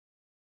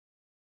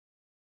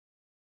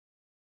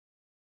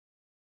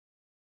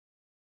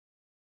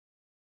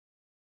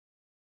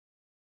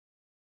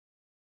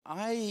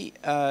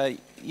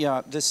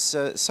Yeah, this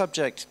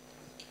subject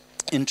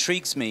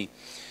intrigues me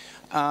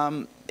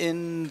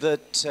in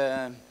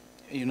that,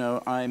 you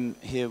know, I'm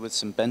here with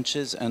some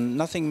benches, and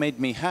nothing made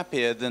me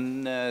happier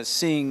than not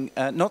seeing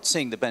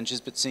the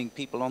benches, but seeing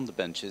people on the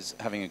benches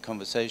having a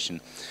conversation.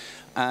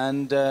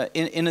 And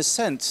in a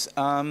sense,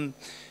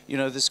 you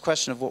know, this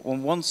question of what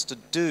one wants to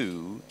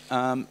do,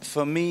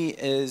 for me,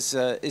 is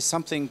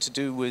something to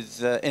do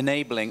with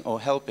enabling or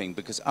helping,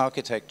 because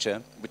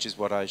architecture, which is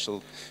what I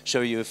shall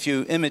show you a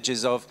few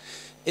images of,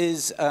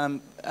 is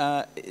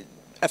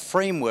a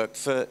framework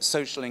for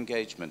social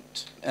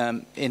engagement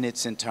in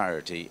its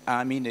entirety.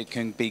 I mean, it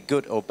can be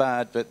good or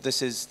bad, but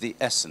this is the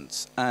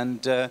essence.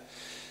 And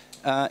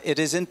it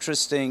is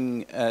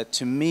interesting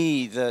to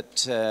me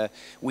that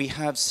we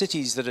have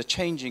cities that are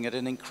changing at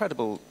an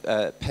incredible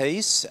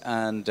pace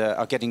and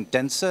are getting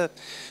denser.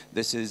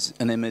 This is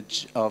an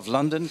image of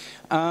London.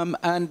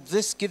 And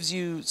this gives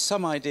you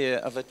some idea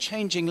of a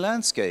changing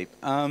landscape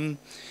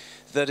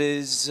that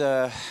is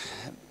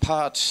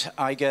part,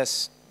 I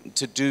guess,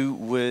 to do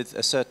with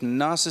a certain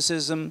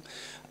narcissism,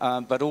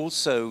 but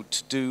also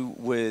to do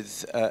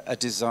with a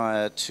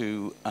desire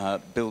to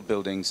build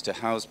buildings to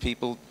house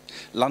people.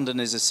 London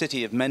is a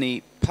city of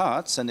many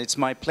parts, and it's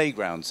my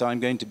playground, so I'm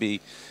going to be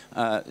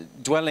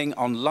dwelling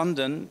on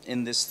London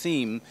in this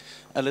theme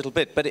a little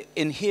bit. But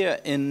in here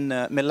in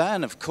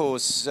Milan, of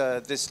course,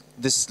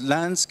 this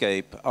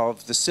landscape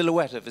of the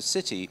silhouette of a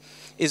city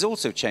is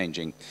also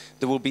changing.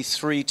 There will be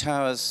 3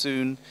 towers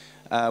soon.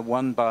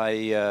 One by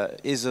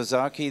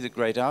Isozaki, the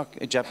great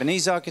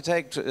Japanese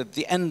architect,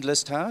 the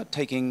Endless Tower,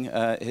 taking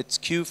its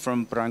cue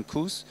from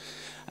Brancusi.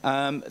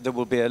 There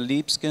will be a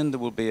Libeskind, there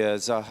will be a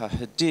Zaha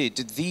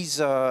Hadid.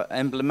 These are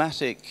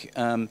emblematic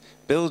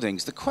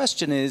buildings. The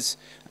question is,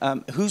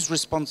 whose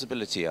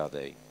responsibility are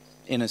they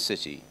in a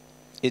city?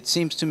 It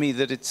seems to me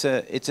that it's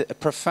a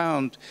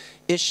profound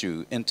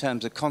issue in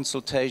terms of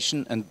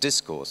consultation and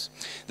discourse.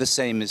 The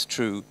same is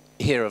true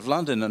here of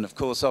London, and of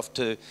course off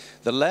to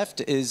the left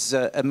is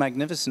a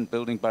magnificent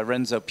building by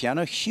Renzo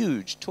Piano,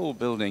 huge, tall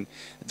building.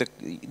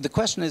 The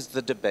question is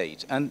the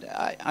debate, and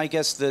I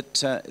guess that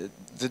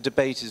the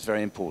debate is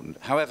very important.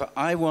 However,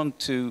 I want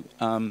to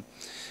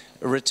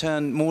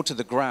return more to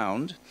the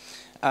ground,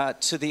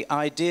 to the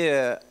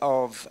idea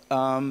of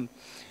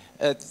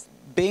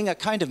being a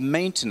kind of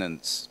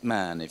maintenance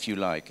man, if you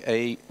like,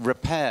 a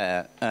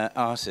repair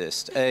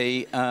artist,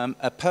 a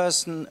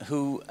person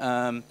who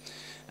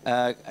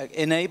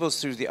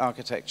enables through the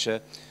architecture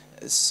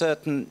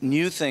certain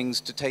new things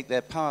to take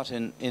their part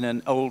in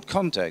an old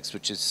context,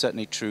 which is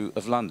certainly true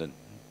of London.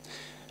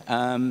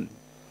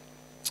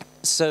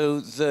 So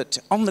that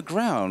on the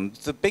ground,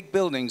 the big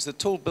buildings, the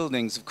tall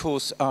buildings, of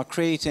course, are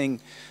creating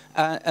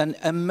an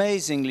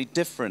amazingly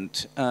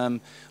different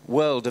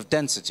world of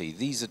density.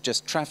 These are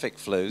just traffic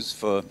flows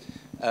for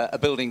a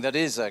building that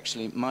is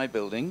actually my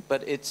building,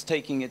 but it's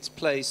taking its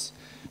place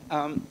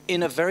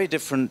in a very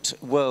different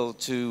world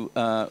to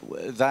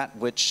that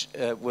which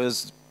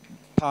was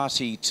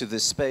party to the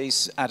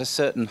space at a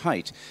certain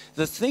height.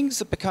 The things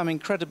that become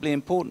incredibly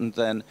important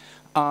then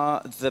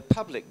are the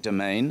public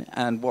domain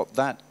and what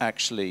that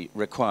actually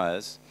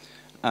requires.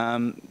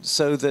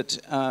 So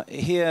that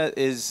here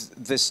is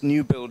this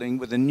new building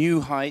with a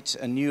new height,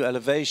 a new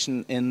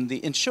elevation in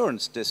the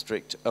insurance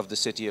district of the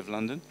City of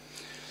London.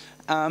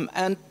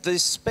 And the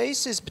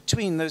spaces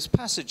between those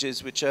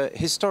passages, which are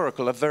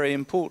historical, are very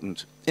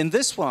important. In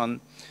this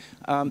one,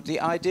 the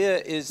idea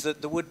is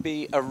that there would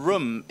be a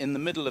room in the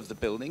middle of the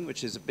building,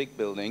 which is a big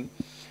building,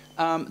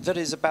 that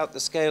is about the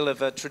scale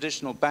of a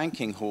traditional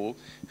banking hall,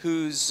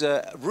 whose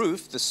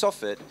roof, the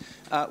soffit,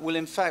 will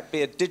in fact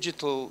be a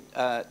digital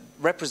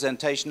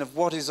representation of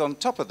what is on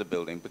top of the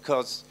building,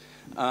 because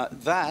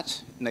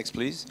that, next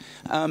please,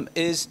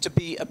 is to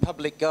be a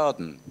public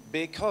garden.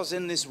 Because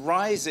in this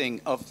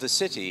rising of the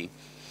city,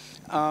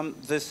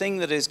 the thing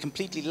that is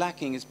completely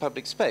lacking is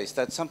public space.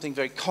 That's something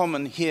very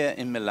common here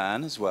in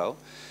Milan as well.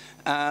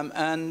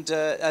 And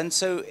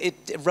so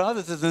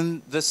rather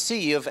than the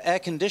sea of air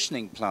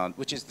conditioning plant,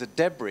 which is the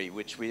debris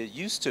which we are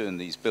used to in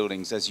these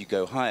buildings as you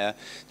go higher,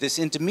 this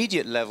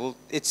intermediate level,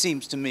 it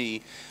seems to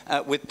me,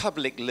 with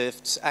public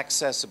lifts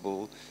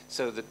accessible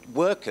so that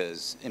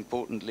workers,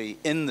 importantly,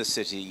 in the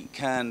city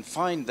can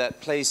find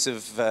that place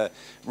of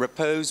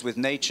repose with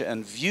nature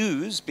and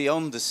views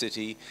beyond the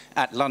city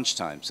at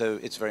lunchtime. So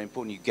it's very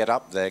important you get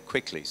up there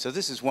quickly. So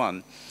this is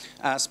one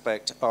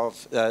aspect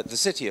of the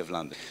City of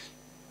London.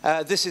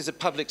 This is a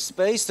public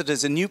space that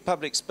is a new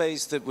public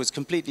space that was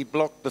completely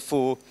blocked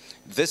before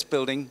this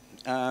building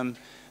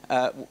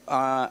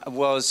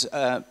was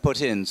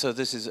put in. So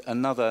this is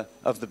another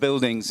of the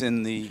buildings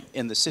in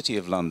the City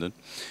of London,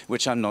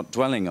 which I'm not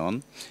dwelling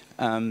on.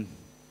 And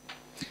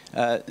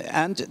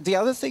the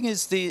other thing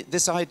is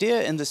this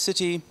idea in the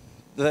city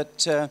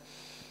that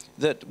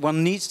that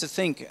one needs to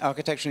think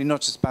architecturally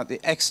not just about the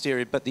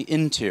exterior but the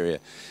interior.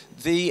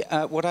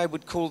 What I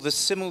would call the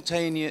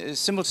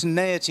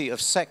simultaneity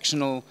of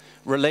sectional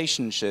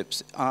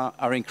relationships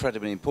are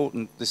incredibly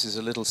important. This is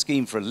a little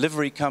scheme for a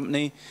livery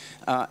company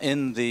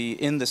in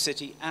the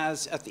city.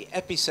 As at the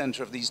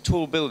epicenter of these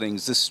tall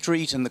buildings, the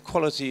street and the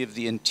quality of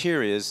the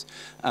interiors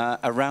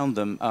around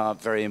them are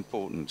very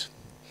important.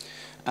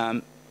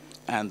 And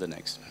the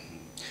next.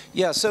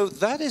 Yeah, so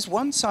that is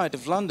one side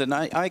of London.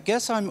 I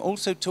guess I'm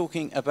also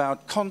talking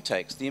about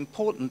context, the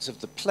importance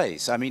of the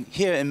place. I mean,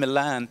 here in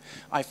Milan,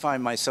 I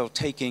find myself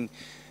taking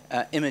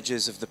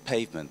images of the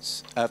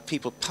pavements, of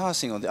people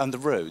passing on the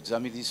roads. I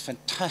mean, these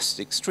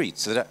fantastic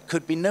streets that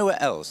could be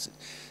nowhere else.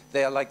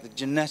 They are like the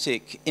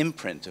genetic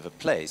imprint of a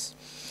place.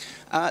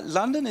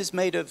 London is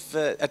made of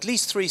at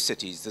least three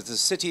cities. There's the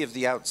city of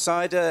the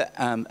outsider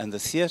and the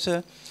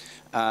theatre.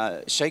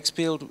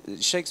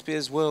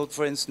 Shakespeare's world,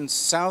 for instance,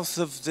 south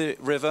of the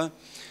river.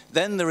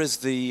 Then there is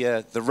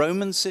the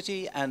Roman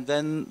city, and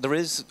then there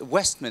is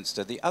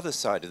Westminster, the other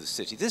side of the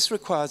city. This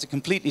requires a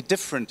completely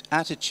different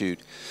attitude.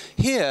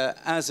 Here,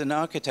 as an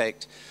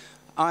architect,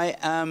 I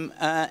am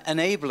an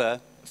enabler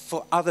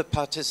for other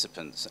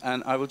participants,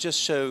 and I will just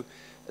show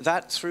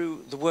that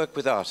through the work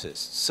with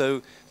artists.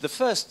 So the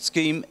first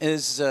scheme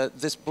is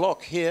this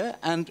block here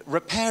and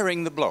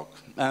repairing the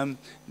block,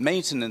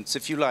 maintenance,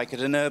 if you like, at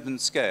an urban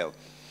scale.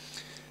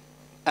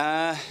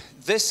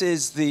 This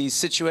is the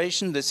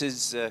situation. This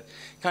is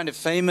kind of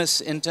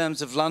famous in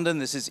terms of London.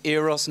 This is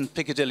Eros and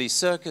Piccadilly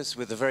Circus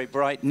with the very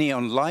bright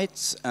neon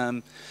lights.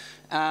 And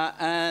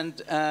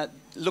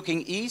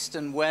looking east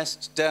and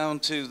west down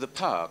to the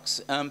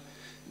parks.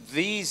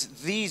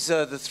 These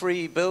are the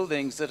three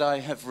buildings that I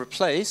have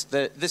replaced.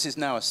 This is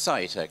now a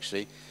site,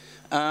 actually.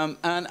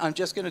 And I'm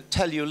just going to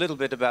tell you a little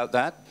bit about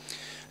that.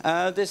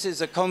 This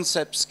is a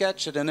concept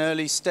sketch at an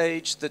early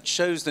stage that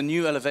shows the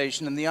new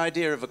elevation and the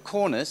idea of a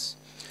cornice.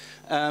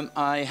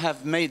 I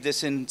have made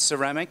this in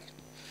ceramic.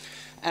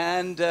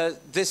 And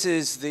this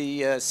is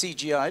the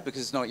CGI,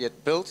 because it's not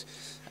yet built,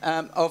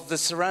 of the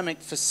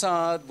ceramic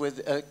facade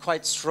with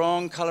quite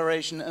strong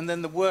coloration, and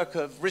then the work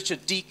of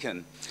Richard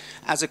Deacon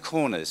as a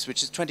cornice,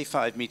 which is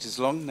 25 meters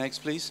long. Next,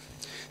 please.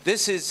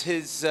 This is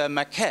his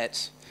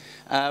maquette,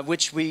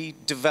 which we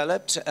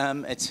developed.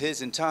 It's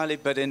his entirely,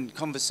 but in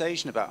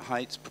conversation about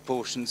heights,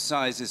 proportions,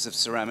 sizes of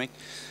ceramic.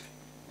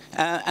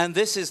 And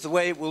this is the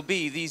way it will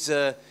be. These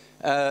are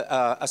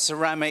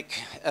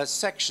ceramic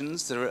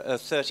sections. There are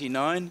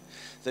 39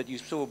 that you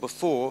saw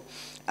before.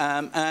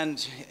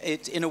 And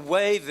it, in a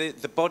way,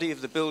 the body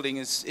of the building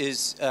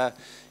is a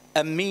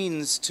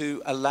means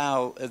to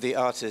allow the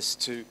artist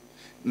to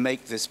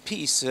make this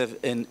piece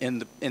in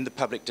the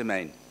public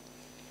domain.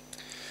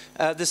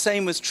 The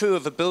same was true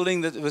of a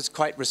building that was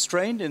quite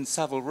restrained in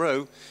Savile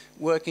Row,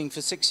 working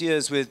for 6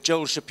 years with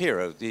Joel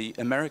Shapiro, the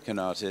American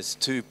artist,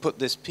 to put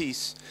this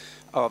piece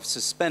of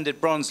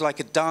suspended bronze like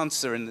a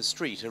dancer in the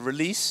street, a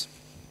release.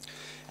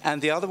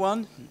 And the other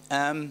one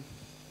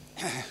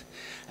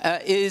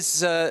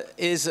is a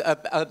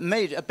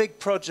big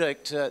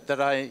project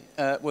that I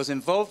was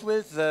involved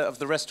with of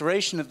the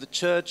restoration of the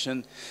church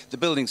and the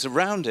buildings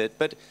around it.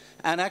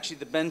 And actually,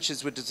 the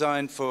benches were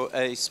designed for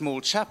a small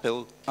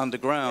chapel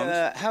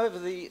underground. However,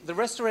 the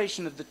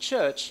restoration of the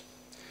church,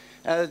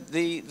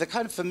 the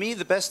kind of, for me,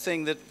 the best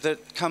thing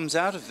that comes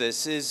out of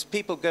this is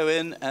people go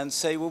in and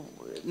say, well,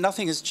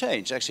 nothing has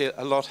changed. Actually,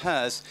 a lot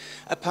has,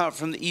 apart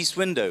from the east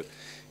window,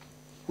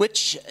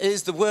 which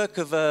is the work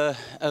of a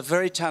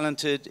very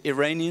talented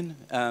Iranian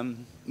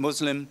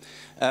Muslim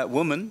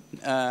woman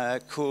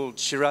called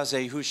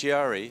Shirazeh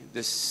Hushiari,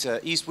 this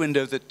east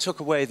window that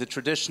took away the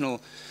traditional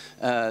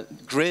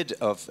grid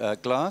of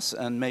glass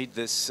and made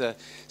this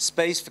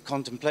space for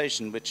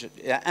contemplation, which,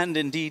 and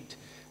indeed,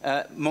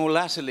 more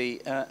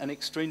latterly, an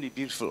extremely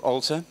beautiful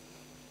altar.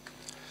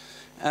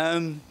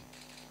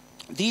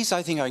 These,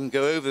 I think I can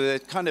go over, the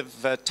kind of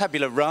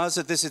tabula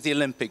rasa. This is the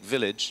Olympic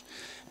Village.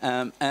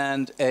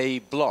 And a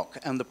block,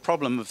 and the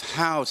problem of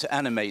how to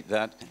animate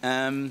that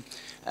in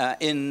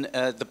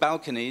the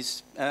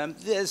balconies.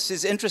 This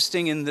is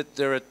interesting in that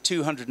there are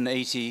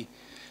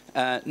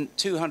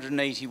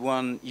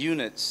 281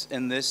 units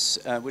in this,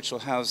 which will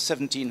house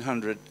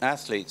 1,700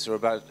 athletes, or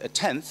about a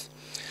tenth.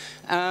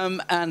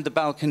 And the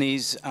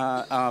balconies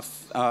are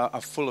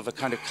full of a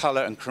kind of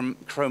color and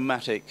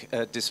chromatic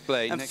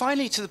display. And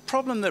finally, to the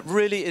problem that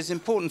really is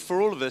important for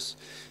all of us,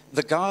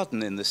 the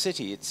garden in the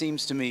city. It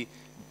seems to me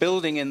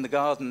building in the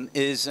garden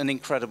is an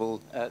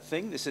incredible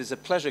thing. This is a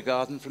pleasure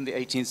garden from the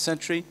 18th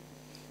century.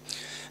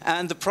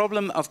 And the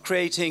problem of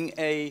creating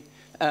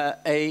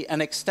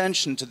an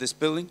extension to this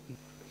building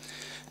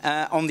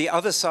on the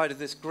other side of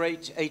this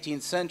great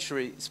 18th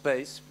century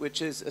space,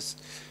 which is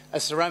a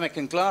ceramic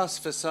and glass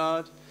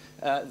facade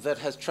that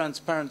has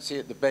transparency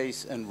at the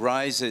base and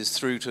rises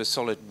through to a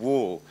solid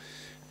wall.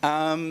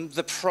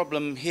 The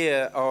problem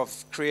here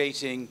of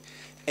creating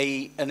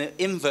an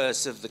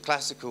inverse of the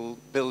classical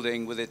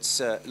building with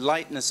its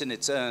lightness in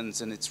its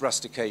urns and its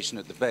rustication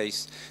at the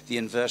base, the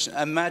inversion,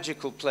 a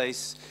magical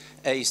place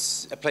a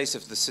place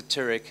of the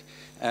satiric,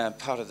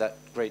 part of that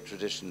great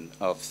tradition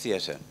of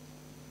theatre.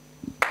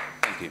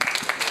 Thank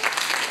you.